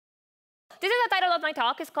this is the title of my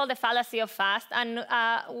talk. It's called The Fallacy of Fast. And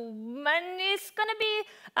it's going to be,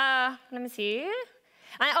 let me see.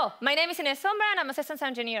 My name is Ines Sombra, and I'm a systems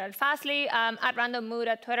engineer at Fastly. At Random Mood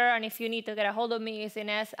at Twitter, and if you need to get a hold of me, it's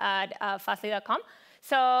Ines at fastly.com.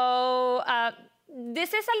 So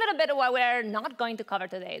this is a little bit what we're not going to cover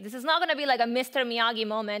today. This is not going to be like a Mr. Miyagi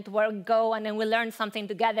moment where we go and then we learn something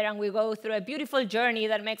together and we go through a beautiful journey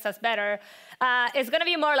that makes us better. It's going to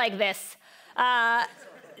be more like this.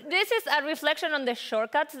 This is a reflection on the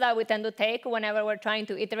shortcuts that we tend to take whenever we're trying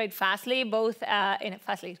to iterate Fastly, both in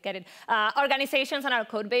organizations and our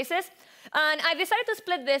code bases. And I decided to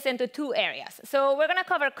split this into two areas. So we're going to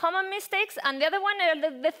cover common mistakes, and the other one are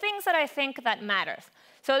the things that I think that matters.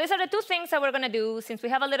 So these are the two things that we're going to do since we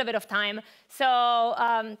have a little bit of time. So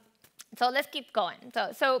let's keep going.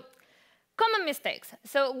 So common mistakes.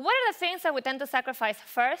 So what are the things that we tend to sacrifice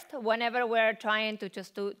first whenever we're trying to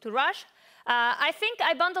just to rush? I think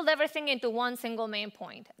I bundled everything into one single main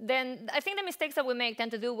point. Then I think the mistakes that we make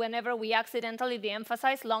tend to do whenever we accidentally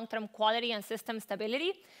de-emphasize long-term quality and system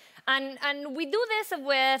stability. And we do this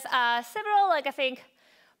with several, I think,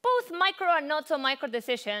 both micro and not so micro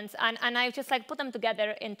decisions, and I just put them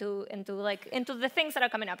together into the things that are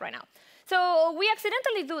coming up right now. So we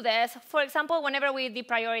accidentally do this, for example, whenever we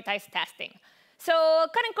deprioritize testing. So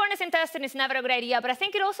cutting corners in testing is never a good idea, but I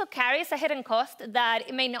think it also carries a hidden cost that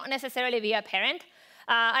it may not necessarily be apparent.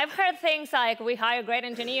 I've heard things like, we hire great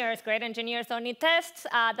engineers don't need tests.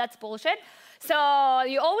 That's bullshit. So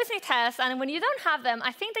you always need tests, and when you don't have them,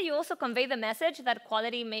 I think that you also convey the message that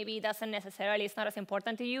quality maybe doesn't necessarily, it's not as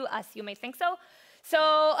important to you as you may think so.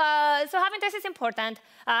 So having tests is important.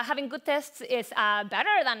 Having good tests is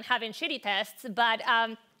better than having shitty tests, but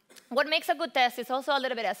what makes a good test is also a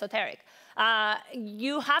little bit esoteric.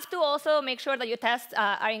 You have to also make sure that your tests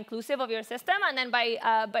are inclusive of your system, and then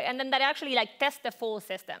that actually test the full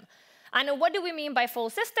system. And what do we mean by full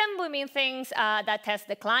system? We mean things that test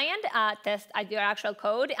the client, test your actual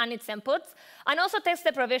code and its inputs, and also test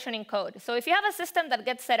the provisioning code. So if you have a system that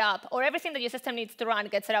gets set up, or everything that your system needs to run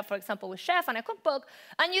gets set up, for example, with Chef and a cookbook,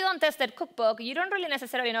 and you don't test that cookbook, you don't really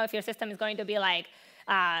necessarily know if your system is going to be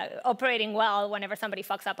operating well whenever somebody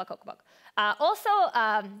fucks up a cookbook.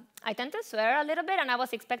 I tend to swear a little bit, and I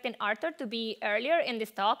was expecting Arthur to be earlier in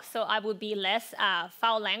this talk, so I would be less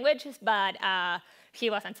foul language, but he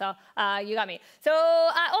wasn't, so you got me. So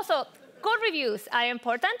also, code reviews are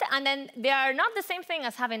important, and then they are not the same thing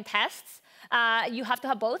as having tests. You have to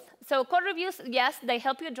have both. So code reviews, yes, they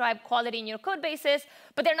help you drive quality in your code bases,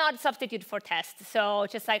 but they're not a substitute for tests. So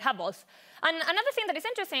just have both. And another thing that is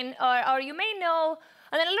interesting, or you may know,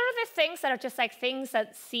 and then a lot of the things that are just things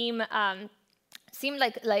that seem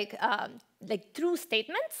like true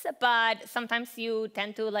statements, but sometimes you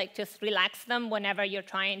tend to just relax them whenever you're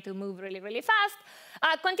trying to move really, really fast.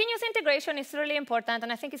 Continuous integration is really important,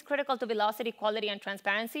 and I think it's critical to velocity, quality, and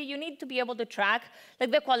transparency. You need to be able to track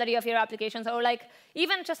the quality of your applications, or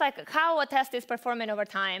even just how a test is performing over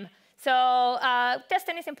time. So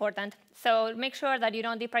testing is important. So make sure that you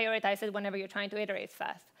don't deprioritize it whenever you're trying to iterate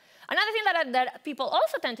fast. Another thing that people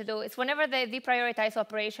also tend to do is whenever they deprioritize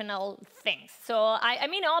operational things. So I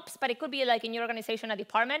mean ops, but it could be in your organization, a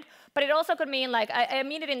department. But it also could mean I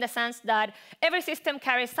mean it in the sense that every system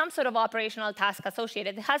carries some sort of operational task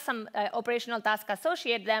associated. It has some operational task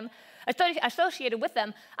associated with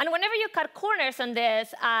them. And whenever you cut corners on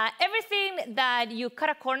this, everything that you cut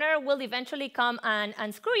a corner will eventually come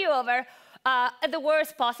and screw you over. At the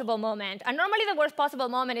worst possible moment. And normally the worst possible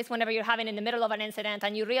moment is whenever you're having in the middle of an incident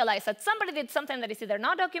and you realize that somebody did something that is either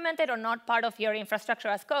not documented or not part of your infrastructure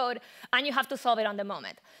as code, and you have to solve it on the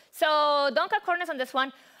moment. So don't cut corners on this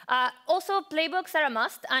one. Also, playbooks are a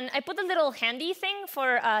must. And I put a little handy thing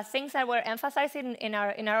for things that we're emphasizing in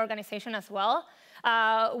our organization as well.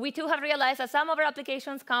 We too have realized that some of our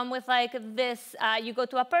applications come with this, you go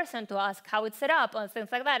to a person to ask how it's set up and things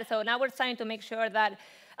like that. So now we're trying to make sure that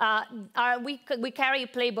we carry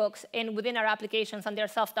playbooks within our applications, and they're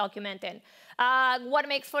self-documented. What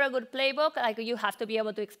makes for a good playbook? You have to be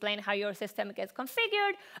able to explain how your system gets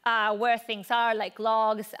configured, where things are, like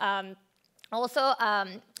logs. Also,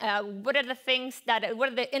 what are the things what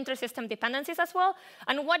are the inter-system dependencies as well?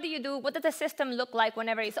 And what do you do? What does the system look like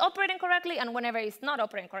whenever it's operating correctly and whenever it's not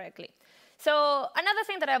operating correctly? So another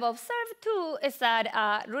thing that I've observed, too, is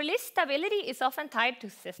that release stability is often tied to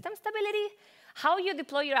system stability. How you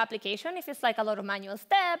deploy your application, if it's a lot of manual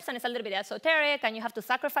steps and it's a little bit esoteric and you have to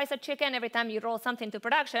sacrifice a chicken every time you roll something to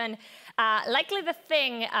production, likely the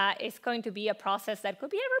thing is going to be a process that could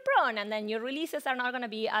be error-prone, and then your releases are not going to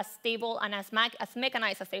be as stable and as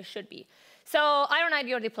mechanized as they should be. So iron out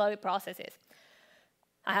your deploy processes.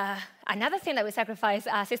 Another thing that we sacrifice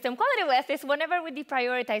system quality with is whenever we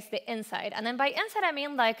deprioritize the inside. And then by inside, I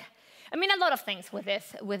mean a lot of things with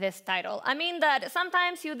this title. I mean that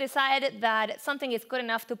sometimes you decide that something is good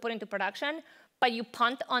enough to put into production, but you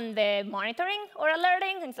punt on the monitoring or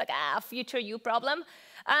alerting, and it's like, future you problem.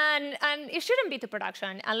 And it shouldn't be to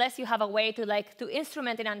production unless you have a way to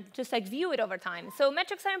instrument it and just view it over time. So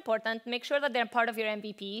metrics are important. Make sure that they're part of your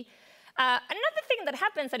MVP. Another thing that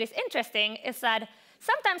happens that is interesting is that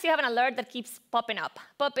sometimes you have an alert that keeps popping up,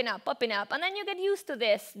 and then you get used to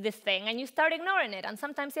this thing, and you start ignoring it, and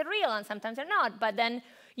sometimes they're real, and sometimes they're not, but then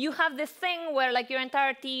you have this thing where your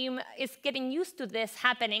entire team is getting used to this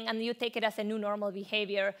happening, and you take it as a new normal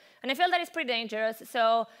behavior, and I feel that it's pretty dangerous.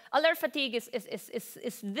 So alert fatigue is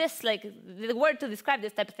this, the word to describe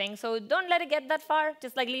this type of thing, so don't let it get that far.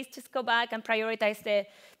 Just at least just go back and prioritize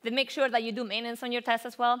make sure that you do maintenance on your tests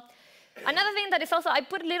as well. Another thing that is also, I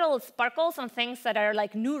put little sparkles on things that are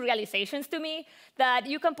new realizations to me, that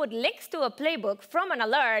you can put links to a playbook from an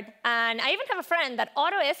alert, and I even have a friend that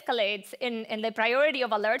auto-escalates in the priority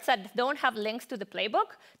of alerts that don't have links to the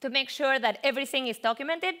playbook to make sure that everything is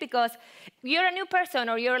documented, because you're a new person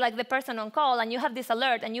or you're the person on call and you have this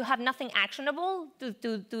alert and you have nothing actionable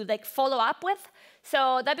to follow up with,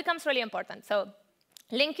 so that becomes really important. So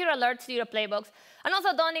link your alerts to your playbooks. And also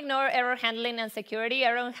don't ignore error handling and security.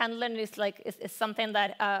 Error handling is something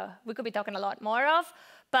that we could be talking a lot more of.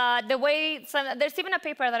 But there's even a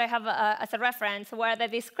paper that I have as a reference where they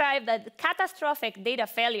describe that catastrophic data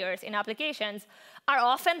failures in applications are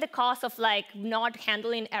often the cause of not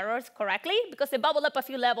handling errors correctly, because they bubble up a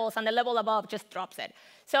few levels and the level above just drops it.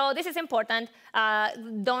 So this is important.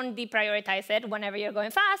 Don't deprioritize it whenever you're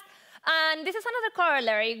going fast. And this is another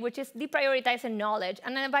corollary, which is deprioritizing knowledge.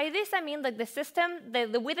 And then by this, I mean the system,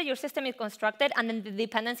 the way that your system is constructed, and then the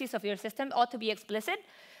dependencies of your system ought to be explicit.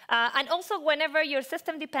 And also, whenever your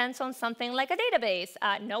system depends on something like a database,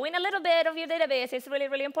 knowing a little bit of your database is really,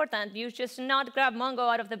 really important. You just not grab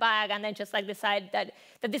Mongo out of the bag and then just decide that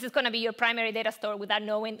this is going to be your primary data store without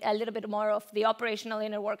knowing a little bit more of the operational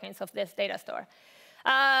inner workings of this data store.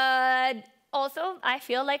 Also, I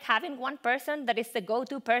feel like having one person that is the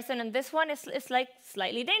go-to person, and this one is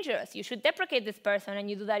slightly dangerous. You should deprecate this person, and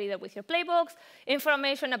you do that either with your playbooks,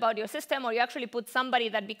 information about your system, or you actually put somebody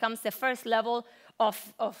that becomes the first level of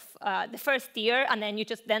the first tier, and then you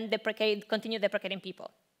just continue deprecating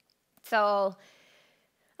people. So,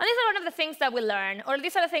 and these are one of the things that we learn, or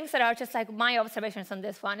these are the things that are just my observations on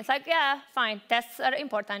this one. It's yeah, fine, tests are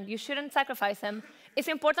important. You shouldn't sacrifice them. It's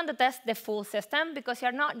important to test the full system because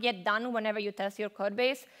you're not yet done whenever you test your code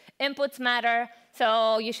base. Inputs matter,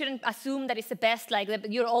 so you shouldn't assume that it's the best,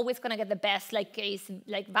 you're always going to get the best case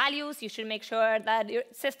values. You should make sure that your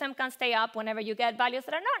system can stay up whenever you get values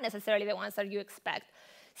that are not necessarily the ones that you expect.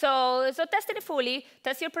 So test it fully,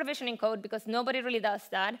 test your provisioning code, because nobody really does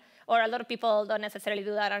that. Or a lot of people don't necessarily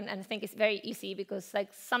do that and think it's very easy, because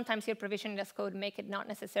sometimes your provisioning as code make it not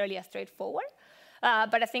necessarily as straightforward.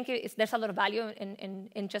 But I think there's a lot of value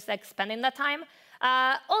in just spending that time.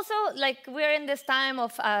 Also, we're in this time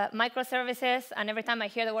of microservices, and every time I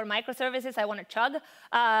hear the word microservices, I want to chug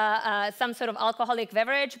some sort of alcoholic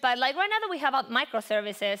beverage. But right now that we have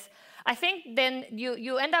microservices, I think then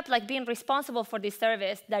you end up being responsible for this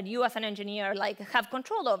service that you as an engineer have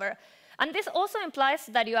control over. And this also implies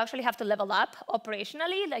that you actually have to level up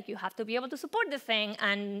operationally, you have to be able to support the thing,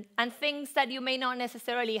 and things that you may not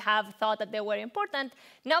necessarily have thought that they were important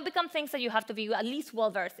now become things that you have to be at least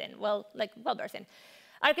well-versed in.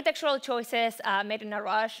 Architectural choices made in a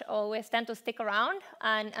rush always tend to stick around,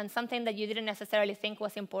 and something that you didn't necessarily think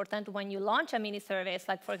was important when you launch a mini service,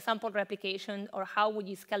 for example, replication, or how would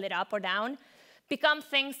you scale it up or down, become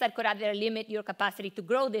things that could either limit your capacity to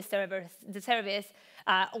grow the service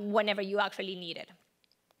whenever you actually need it.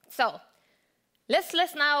 So let's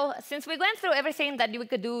now, since we went through everything that we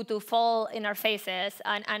could do to fall in our faces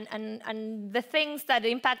and the things that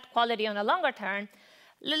impact quality on the longer term,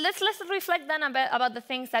 let's reflect then about the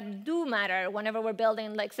things that do matter whenever we're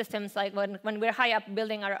building systems, when we're high up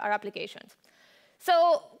building our applications.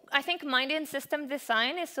 So I think minding system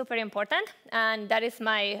design is super important, and that is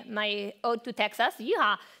my ode to Texas.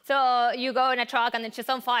 Yeah. So you go in a truck and it's just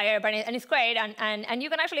on fire, and it's great, and you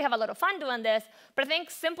can actually have a lot of fun doing this. But I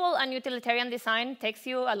think simple and utilitarian design takes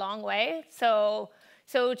you a long way. So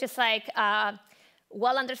just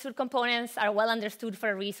well understood components are well understood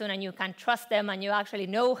for a reason, and you can trust them, and you actually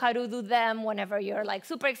know how to do them whenever you're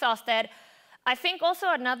super exhausted. I think also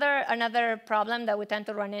another problem that we tend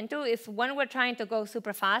to run into is when we're trying to go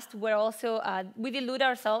super fast, we delude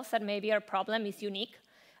ourselves that maybe our problem is unique,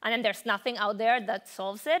 and then there's nothing out there that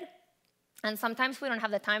solves it. And sometimes we don't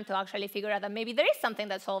have the time to actually figure out that maybe there is something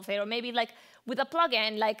that solves it, or maybe like with a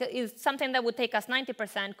plugin, like is something that would take us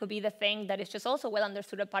 90% could be the thing that is just also well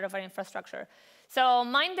understood as part of our infrastructure. So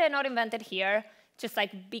mind the not invented here. Just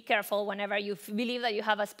like be careful whenever you believe that you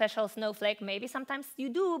have a special snowflake. Maybe sometimes you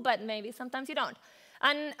do, but maybe sometimes you don't.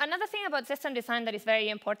 And another thing about system design that is very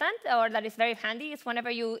important, or that is very handy, is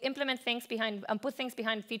whenever you implement things behind and put things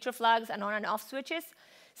behind feature flags and on and off switches.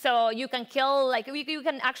 So you can kill, like you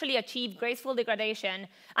can actually achieve graceful degradation.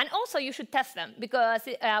 And also you should test them, because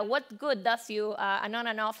what good does you an on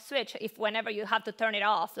and off switch if whenever you have to turn it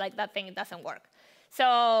off, like that thing doesn't work.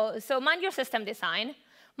 So mind your system design.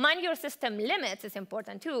 Mind your system limits is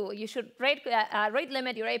important too. You should rate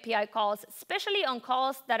limit your API calls, especially on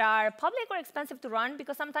calls that are public or expensive to run,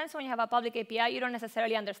 because sometimes when you have a public API, you don't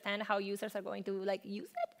necessarily understand how users are going to like use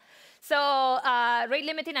it. So rate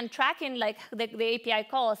limiting and tracking like the API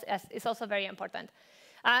calls is also very important.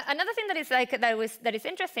 Another thing that is like that is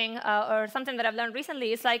interesting, or something that I've learned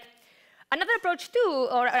recently, is like another approach too,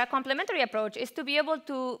 or a complementary approach, is to be able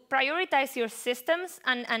to prioritize your systems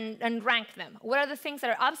and rank them. What are the things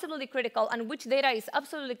that are absolutely critical, and which data is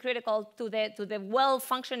absolutely critical to the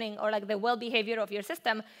well-functioning or like the well-behavior of your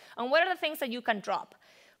system, and what are the things that you can drop?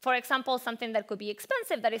 For example, something that could be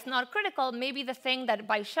expensive that is not critical, maybe the thing that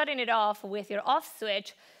by shutting it off with your off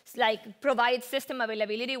switch, like provides system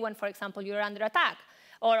availability when, for example, you're under attack,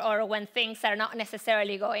 or when things are not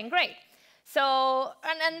necessarily going great. So,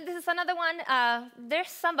 and this is another one. There's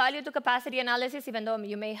some value to capacity analysis, even though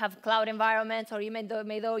you may have cloud environments, or you may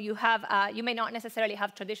not necessarily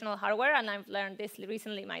have traditional hardware. And I've learned this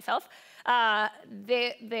recently myself. The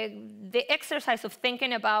exercise of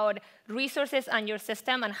thinking about resources and your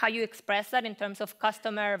system and how you express that in terms of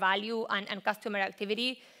customer value and customer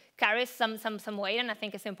activity carries some weight, and I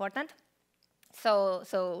think it's important. So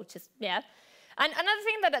just yeah. And another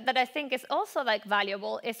thing that I think is also like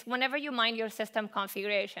valuable is whenever you mind your system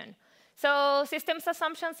configuration. So systems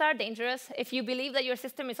assumptions are dangerous. If you believe that your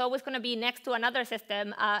system is always going to be next to another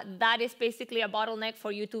system, that is basically a bottleneck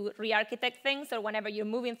for you to re-architect things, or whenever you're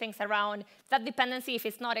moving things around, that dependency, if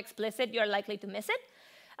it's not explicit, you're likely to miss it.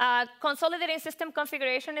 Consolidating system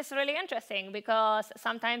configuration is really interesting, because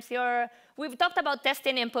sometimes we've talked about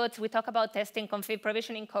testing inputs, we talk about testing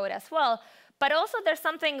provisioning code as well. But also there's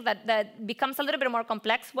something that becomes a little bit more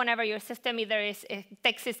complex whenever your system either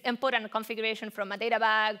takes its input and configuration from a data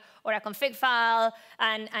bag or a config file,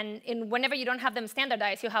 and whenever you don't have them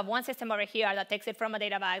standardized, you have one system over here that takes it from a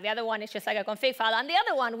data bag, the other one is just like a config file, and the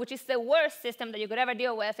other one, which is the worst system that you could ever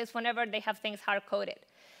deal with, is whenever they have things hard-coded.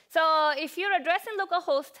 So if you're addressing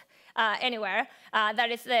localhost anywhere,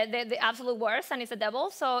 that is the absolute worst, and it's the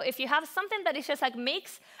devil. So if you have something that is just like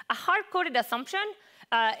makes a hard-coded assumption,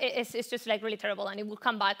 it's just like really terrible, and it will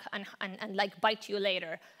come back and like bite you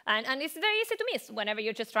later. And it's very easy to miss whenever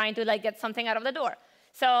you're just trying to like get something out of the door.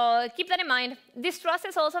 So keep that in mind. Distrust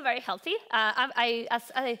is also very healthy.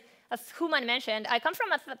 As Human mentioned, I come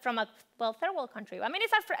from a well, third world country. I mean,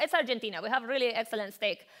 it's Argentina. We have really excellent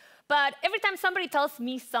steak. But every time somebody tells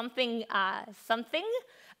me something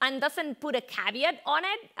and doesn't put a caveat on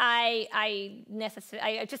it,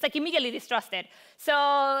 I just like immediately distrust it.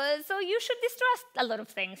 So you should distrust a lot of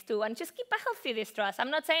things too, and just keep a healthy distrust.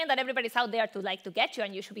 I'm not saying that everybody's out there to get you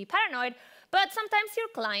and you should be paranoid, but sometimes your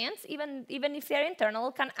clients, even if they're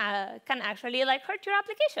internal, can actually like hurt your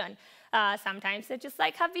application. Sometimes they just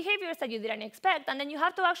like have behaviors that you didn't expect, and then you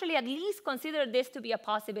have to actually at least consider this to be a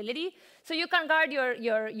possibility, so you can guard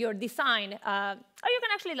your design, or you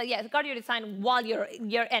can actually guard your design while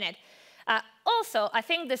you're in it. Also, I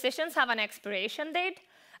think decisions have an expiration date.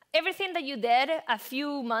 Everything that you did a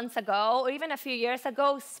few months ago, or even a few years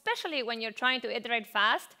ago, especially when you're trying to iterate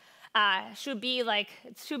fast, should be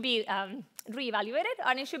reevaluated,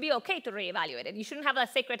 and it should be OK to reevaluate it. You shouldn't have a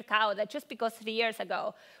sacred cow that just because 3 years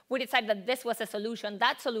ago we decided that this was a solution,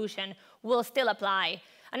 that solution will still apply.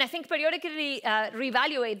 And I think periodically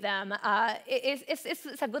reevaluate them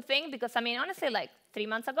is a good thing, because, I mean, honestly, like 3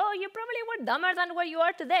 months ago, you probably were dumber than where you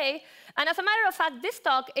are today. And as a matter of fact, this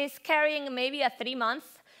talk is carrying maybe a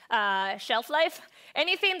 3-month shelf life.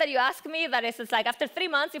 Anything that you ask me that is like after 3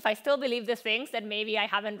 months, if I still believe these things, then maybe I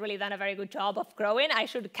haven't really done a very good job of growing. I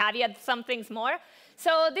should caveat some things more.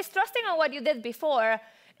 So distrusting on what you did before,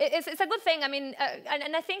 it's a good thing. I mean,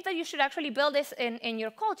 and I think that you should actually build this in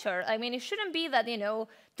your culture. I mean, it shouldn't be that,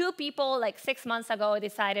 2 people like 6 months ago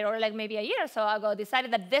decided, or like maybe a year or so ago,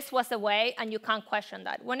 decided that this was the way, and you can't question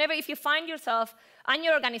that. If you find yourself and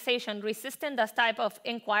your organization resisting this type of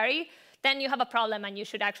inquiry, then you have a problem, and you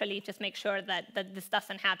should actually just make sure that this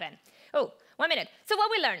doesn't happen. Oh, 1 minute. So what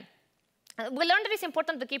we learned? We learned that it's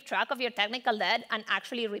important to keep track of your technical debt and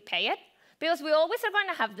actually repay it, Because we always are going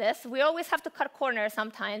to have this. We always have to cut corners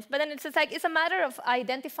sometimes. But then it's just like, it's a matter of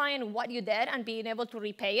identifying what you did and being able to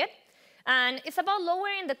repay it. And it's about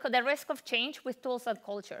lowering the risk of change with tools and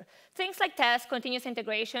culture. Things like tests, continuous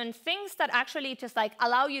integration, things that actually just like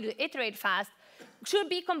allow you to iterate fast should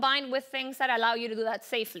be combined with things that allow you to do that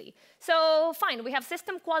safely. So fine, we have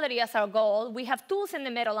system quality as our goal. We have tools in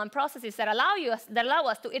the middle and processes that allow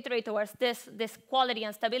us to iterate towards this quality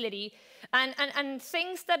and stability. And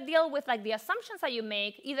things that deal with like the assumptions that you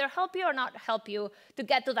make either help you or not help you to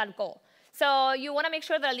get to that goal. So you want to make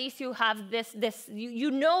sure that at least you have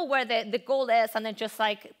you know where the goal is, and then just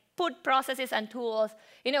like put processes and tools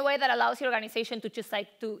in a way that allows your organization to just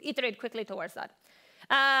like to iterate quickly towards that.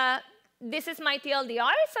 This is my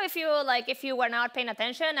TLDR. So if you were not paying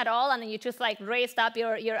attention at all and then you just like raised up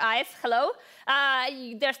your eyes, hello.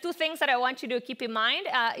 There's two things that I want you to keep in mind.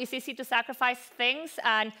 It's easy to sacrifice things,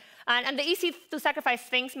 and the easy to sacrifice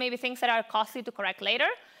things may be things that are costly to correct later.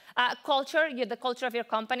 Culture, the culture of your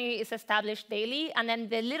company is established daily, and then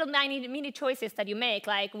the little mini choices that you make,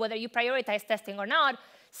 like whether you prioritize testing or not,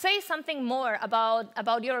 say something more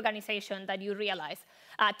about your organization that you realize.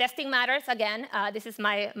 Testing matters, again. This is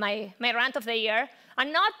my rant of the year.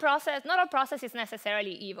 And not all process is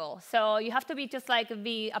necessarily evil. So you have to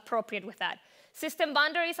be appropriate with that. System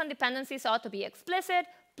boundaries and dependencies ought to be explicit.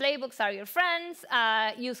 Playbooks are your friends.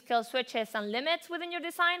 Use kill switches and limits within your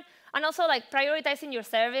design. And also, like, prioritizing your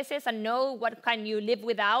services and know what can you live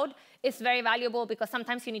without is very valuable, because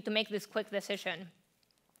sometimes you need to make this quick decision.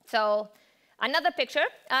 So another picture,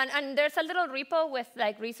 and there's a little repo with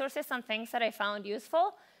like resources and things that I found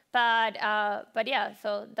useful. But yeah,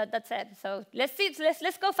 so that's it. So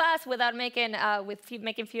let's go fast without making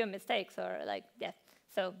making fewer mistakes, or like, yeah.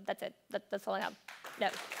 So that's it. That's all I have.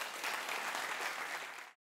 Yeah.